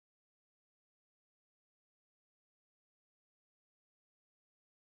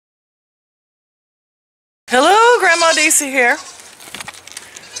Hello, Grandma Daisy here.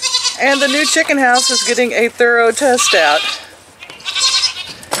 And the new chicken house is getting a thorough test out.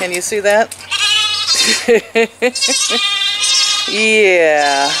 Can you see that?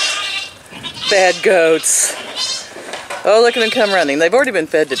 Yeah. Bad goats. Oh, look at them come running. They've already been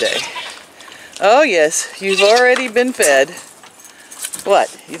fed today. Oh, yes, you've already been fed. What?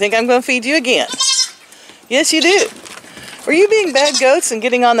 You think I'm going to feed you again? Yes, you do. Were you being bad goats and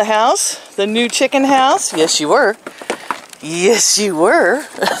getting on the house? The new chicken house? Yes, you were. Yes, you were.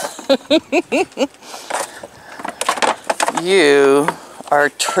 You are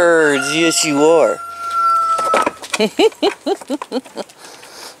turds. Yes, you are.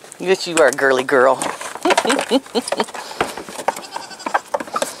 Yes, you are, girly girl.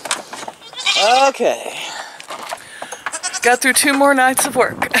 Okay. Got through 2 more nights of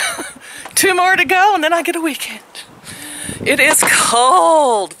work. 2 more to go, and then I get a weekend. It is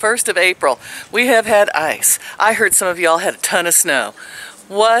cold. 1st of April. We have had ice. I heard some of y'all had a ton of snow.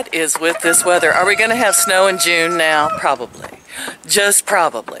 What is with this weather? Are we going to have snow in June now? Probably. Just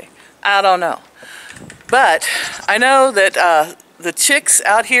probably. I don't know. But I know that the chicks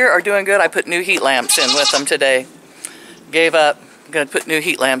out here are doing good. I put new heat lamps in with them today. Gave up. I'm going to put new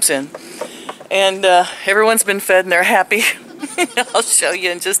heat lamps in. And everyone's been fed and they're happy. I'll show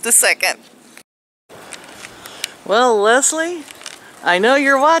you in just a second. Well, Leslie, I know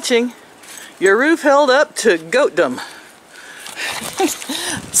you're watching. Your roof held up to goatdom.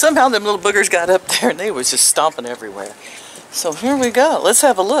 Somehow them little boogers got up there and they was just stomping everywhere. So here we go. Let's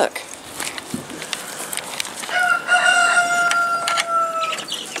have a look.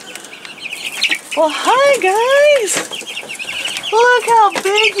 Well, hi guys. Look how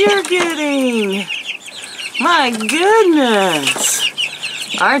big you're getting. My goodness.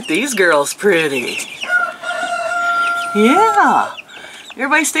 Aren't these girls pretty? Yeah.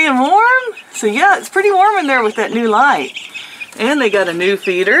 Everybody staying warm? So yeah, it's pretty warm in there with that new light. And they got a new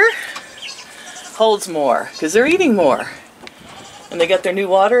feeder. Holds more, because they're eating more. And they got their new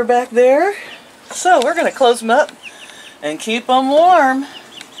water back there. So we're going to close them up and keep them warm.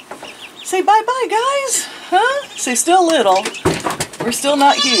 Say bye-bye, guys. Huh? Say still little. We're still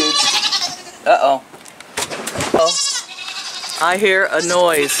not huge. Uh-oh. Oh, I hear a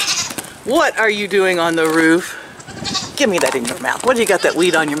noise. What are you doing on the roof? Give me that in your mouth. What do you got that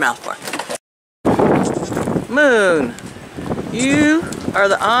weed on your mouth for? Moon, you are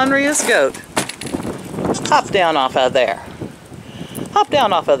the orneriest goat. Hop down off of there. Hop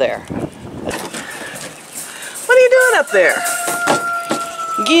down off of there. What are you doing up there?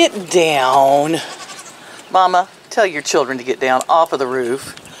 Get down. Mama, tell your children to get down off of the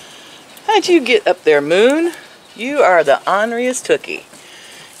roof. How'd you get up there, Moon? You are the orneriest tookie.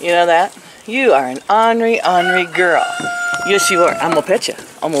 You know that? You are an ornery girl. Yes, you are. I'm gonna pet you.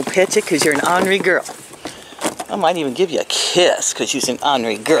 I'm gonna pet you because you're an ornery girl. I might even give you a kiss because you're an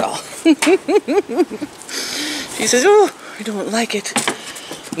ornery girl. She says, oh, I don't like it.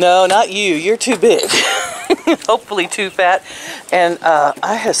 No, not you. You're too big. Hopefully too fat. And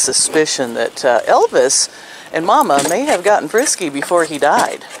I have suspicion that Elvis and Mama may have gotten frisky before he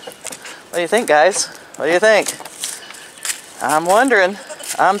died. What do you think, guys? What do you think? I'm wondering.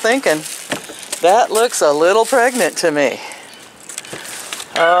 I'm thinking. That looks a little pregnant to me.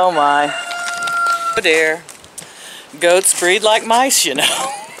 Oh my. Oh dear. Goats breed like mice, you know.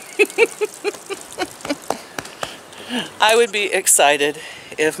 I would be excited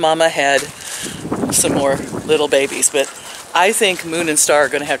if Mama had some more little babies, but I think Moon and Star are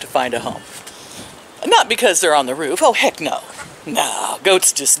going to have to find a home. Not because they're on the roof. Oh, heck no. No,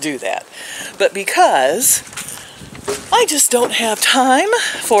 goats just do that. But because I just don't have time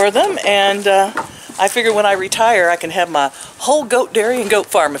for them, and I figure when I retire I can have my whole goat dairy and goat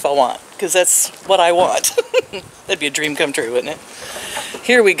farm if I want, because that's what I want. That'd be a dream come true, wouldn't it?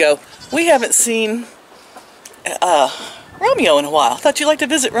 Here we go. We haven't seen Romeo in a while. Thought you'd like to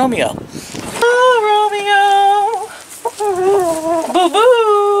visit Romeo. Oh, Romeo!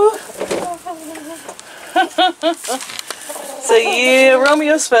 Boo-boo! So yeah,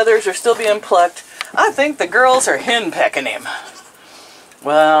 Romeo's feathers are still being plucked. I think the girls are henpecking him.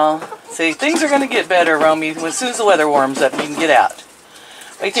 Well, see, things are going to get better, Romeo. As soon as the weather warms up, you can get out.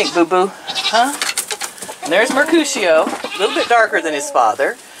 What do you think, boo-boo? Huh? And there's Mercutio, a little bit darker than his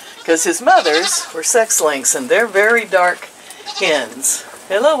father, because his mothers were sex links, and they're very dark hens.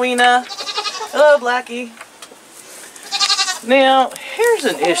 Hello, Weena. Hello, Blackie. Now, here's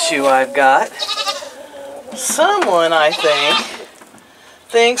an issue I've got. Someone, I think,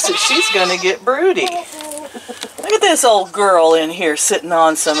 thinks that she's going to get broody. Look at this old girl in here sitting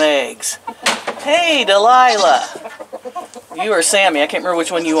on some eggs. Hey, Delilah. You are Sammy. I can't remember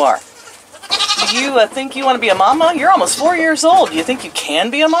which one you are. Do you think you want to be a mama? You're almost 4 years old. Do you think you can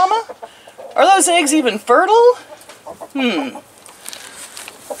be a mama? Are those eggs even fertile?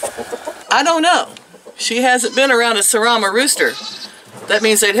 I don't know. She hasn't been around a Sarama rooster. That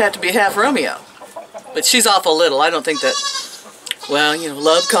means they'd have to be half Romeo. But she's awful little. I don't think that, well, you know,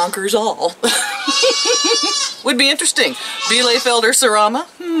 love conquers all. Would be interesting. Bielefelder Sarama?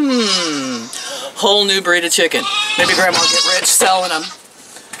 Whole new breed of chicken. Maybe Grandma will get rich selling them.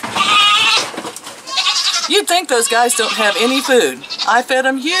 You'd think those guys don't have any food. I fed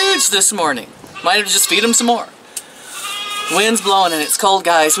them huge this morning. Might have just feed them some more. Wind's blowing and it's cold,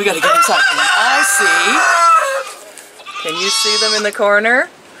 guys. We gotta get inside. And I see. Can you see them in the corner?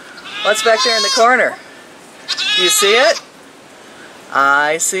 What's back there in the corner? Do you see it?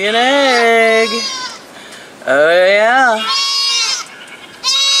 I see an egg. Oh yeah.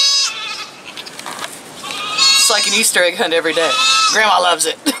 It's like an Easter egg hunt every day. Grandma loves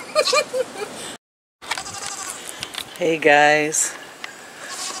it. Hey guys,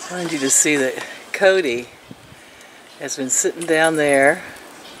 I wanted you to see that Cody has been sitting down there.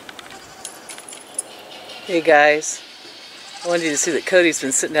 Hey guys, I wanted you to see that Cody's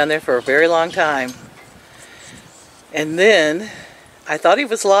been sitting down there for a very long time. And then I thought he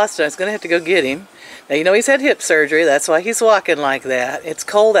was lost and I was going to have to go get him. Now you know he's had hip surgery, that's why he's walking like that. It's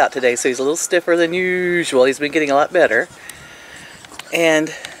cold out today, so he's a little stiffer than usual. He's been getting a lot better.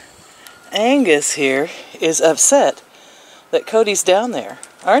 And Angus here is upset that Cody's down there.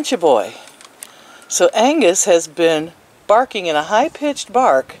 Aren't you, boy? So Angus has been barking in a high-pitched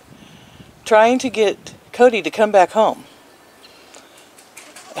bark trying to get Cody to come back home.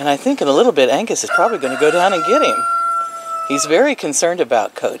 And I think in a little bit Angus is probably going to go down and get him. He's very concerned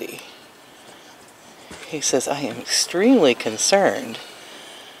about Cody. He says, I am extremely concerned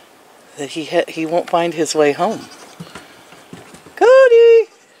that he won't find his way home. Cody!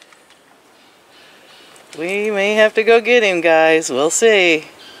 We may have to go get him, guys. We'll see.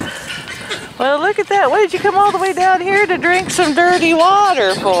 Well, look at that. What did you come all the way down here to drink some dirty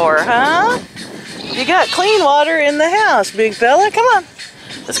water for, huh? You got clean water in the house, big fella. Come on.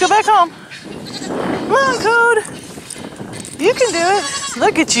 Let's go back home. Come on, Code. You can do it.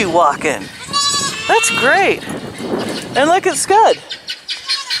 Look at you walking. That's great. And look at Scud.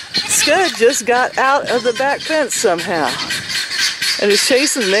 Scud just got out of the back fence somehow and is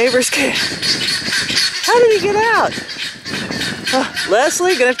chasing the neighbor's cat. How did he get out?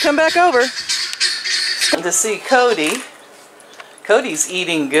 Leslie, gonna have to come back over. To see Cody. Cody's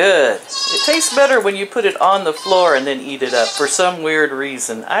eating good. It tastes better when you put it on the floor and then eat it up for some weird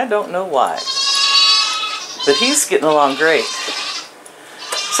reason. I don't know why. But he's getting along great.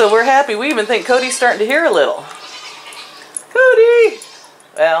 So we're happy. We even think Cody's starting to hear a little. Cody!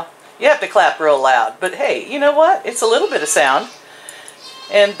 Well, you have to clap real loud. But hey, you know what? It's a little bit of sound.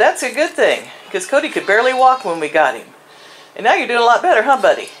 And that's a good thing. Because Cody could barely walk when we got him. And now you're doing a lot better, huh,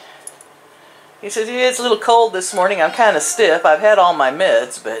 buddy? He says, yeah, it's a little cold this morning. I'm kind of stiff. I've had all my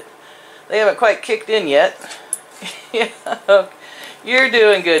meds, but they haven't quite kicked in yet. Yeah, you're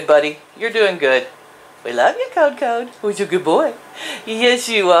doing good, buddy. You're doing good. We love you, Code. Who's a good boy? Yes,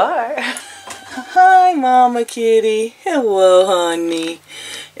 you are. Hi, Mama Kitty. Hello, honey.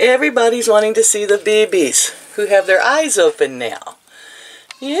 Everybody's wanting to see the babies who have their eyes open now.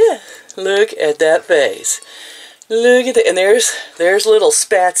 Yeah, look at that face. Look at that. And there's little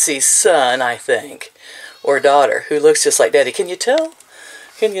Spatsy's son, I think, or daughter, who looks just like Daddy. Can you tell?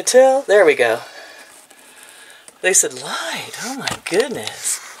 Can you tell? There we go. They said light. Oh my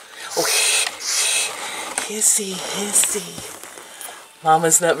goodness. Oh, hissy, hissy.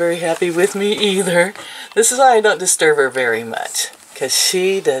 Mama's not very happy with me either. This is why I don't disturb her very much, because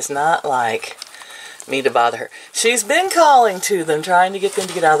she does not like me to bother her. She's been calling to them, trying to get them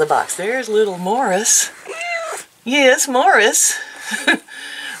to get out of the box. There's little Morris. Yes, Morris.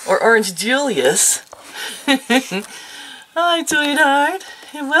 Or Orange Julius. Hi, sweetheart.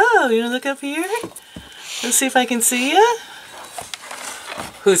 Whoa, you wanna look up here? Let's see if I can see you.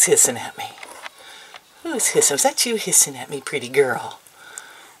 Who's hissing at me? Who's hissing? Was that you hissing at me, pretty girl?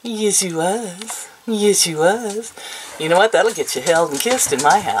 Yes, you was. Yes, you was. You know what? That'll get you held and kissed in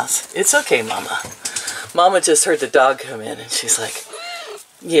my house. It's okay, Mama. Mama just heard the dog come in, and she's like,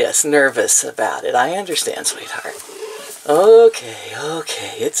 yes, nervous about it. I understand, sweetheart.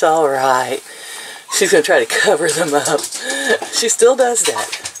 Okay, it's all right. She's going to try to cover them up. She still does that.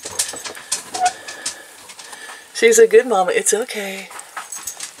 She's a good mama. It's okay.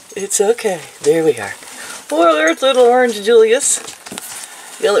 It's okay. There we are. Well, there's little Orange Julius.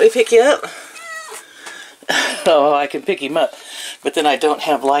 You let me pick you up? Oh, I can pick him up, but then I don't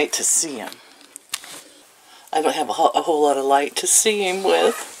have light to see him. I don't have a whole lot of light to see him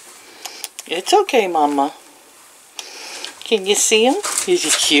with. It's okay, Mama. Can you see him? Is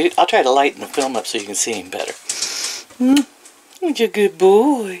he cute? I'll try to lighten the film up so you can see him better. He's a good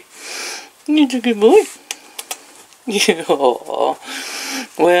boy. He's a good boy. Yeah.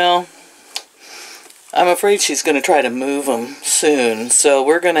 Well, I'm afraid she's going to try to move him soon, so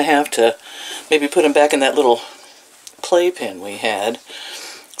we're going to have to maybe put him back in that little playpen we had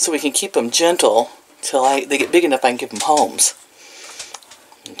so we can keep them gentle till they get big enough I can give them homes.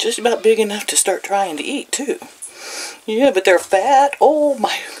 Just about big enough to start trying to eat, too. Yeah, but they're fat. Oh,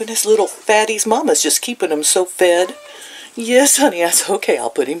 my goodness, little fatties. Mama's just keeping them so fed. Yes, honey, that's okay.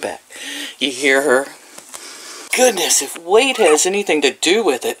 I'll put him back. You hear her? Goodness, if weight has anything to do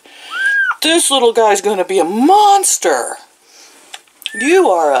with it, this little guy's going to be a monster. You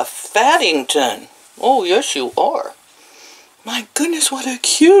are a Fattington. Oh, yes, you are. My goodness, what a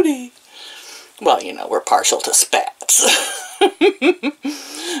cutie. Well, you know, we're partial to spats.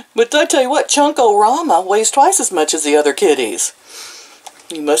 But I tell you what, Chunko-Rama weighs twice as much as the other kitties.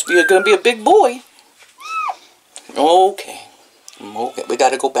 He must be going to be a big boy. Okay. Okay, we got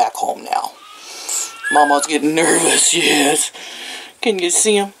to go back home now. Mama's getting nervous, yes. Can you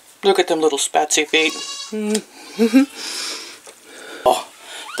see him? Look at them little spatsy feet. Oh,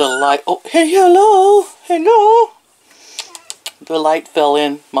 the light. Oh, hey, hello. Hello. The light fell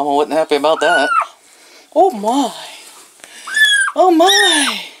in. Mama wasn't happy about that. Oh, my. Oh,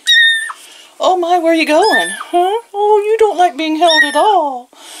 my. Oh, my, where are you going? Huh? Oh, you don't like being held at all.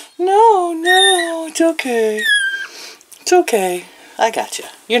 No, no, it's okay. It's okay. I got you.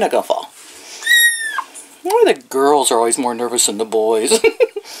 You're not going to fall. Why the girls are always more nervous than the boys?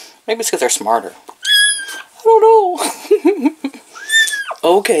 Maybe it's because they're smarter. I don't know.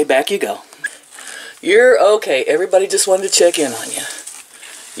 Okay, back you go. You're okay. Everybody just wanted to check in on you.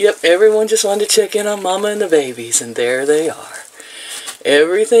 Yep, everyone just wanted to check in on Mama and the babies, and there they are.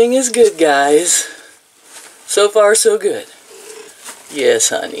 Everything is good, guys. So far, so good. Yes,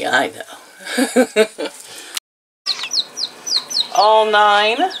 honey, I know. All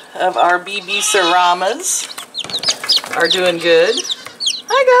 9 of our BB Saramas are doing good.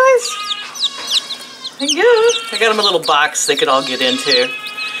 Hi, guys. Good. I got them a little box they could all get into.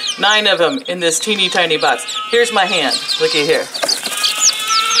 9 of them in this teeny tiny box. Here's my hand. Looky here.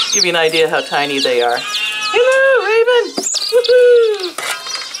 Give you an idea how tiny they are. Hello, Raven. Woohoo!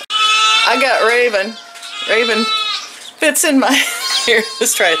 I got Raven. Raven fits in my... Here,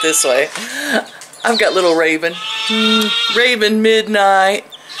 let's try it this way. I've got little Raven. Raven Midnight.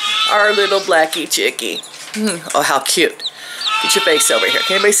 Our little blackie chickie. Oh, how cute. Get your face over here.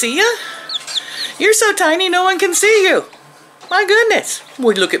 Can anybody see you? You're so tiny no one can see you. My goodness.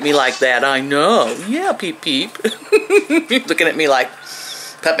 Boy, look at me like that. I know. Yeah, peep peep. Looking at me like,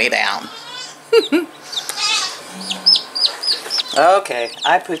 put me down. Okay,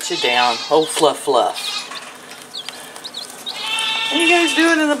 I put you down. Oh, fluff, fluff. What are you guys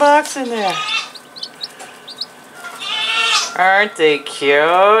doing in the box in there? Aren't they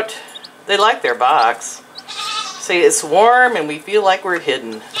cute? They like their box. See, it's warm and we feel like we're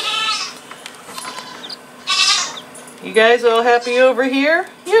hidden. You guys all happy over here?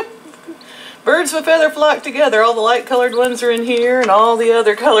 Yep. Birds of a feather flock together. All the light colored ones are in here and all the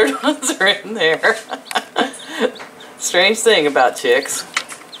other colored ones are in there. Strange thing about chicks.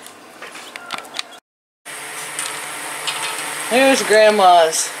 There's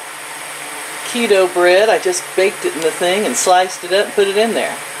Grandma's keto bread. I just baked it in the thing and sliced it up and put it in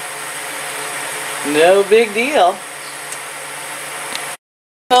there. No big deal.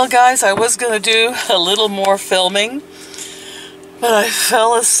 Well, guys, I was going to do a little more filming, but I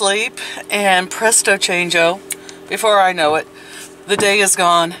fell asleep and presto changeo, before I know it, the day is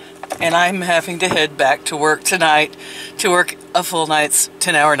gone and I'm having to head back to work tonight to work a full night's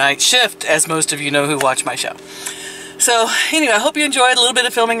 10-hour night shift, as most of you know who watch my show. So anyway, I hope you enjoyed a little bit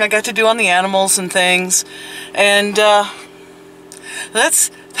of filming I got to do on the animals and things. And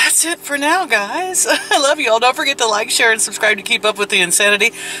that's it for now, guys. I love you all. Don't forget to like, share, and subscribe to keep up with the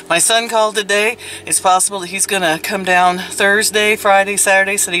insanity. My son called today. It's possible that he's going to come down Thursday, Friday,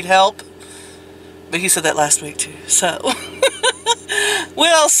 Saturday, so he'd help. But he said that last week too, so...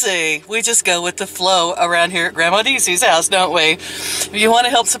 We'll see. We just go with the flow around here at Grandma Deesee's house, don't we? If you want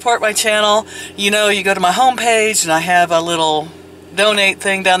to help support my channel, you know, you go to my homepage and I have a little donate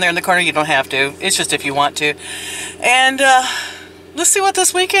thing down there in the corner. You don't have to. It's just if you want to. And let's see what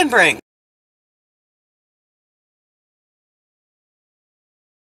this weekend brings.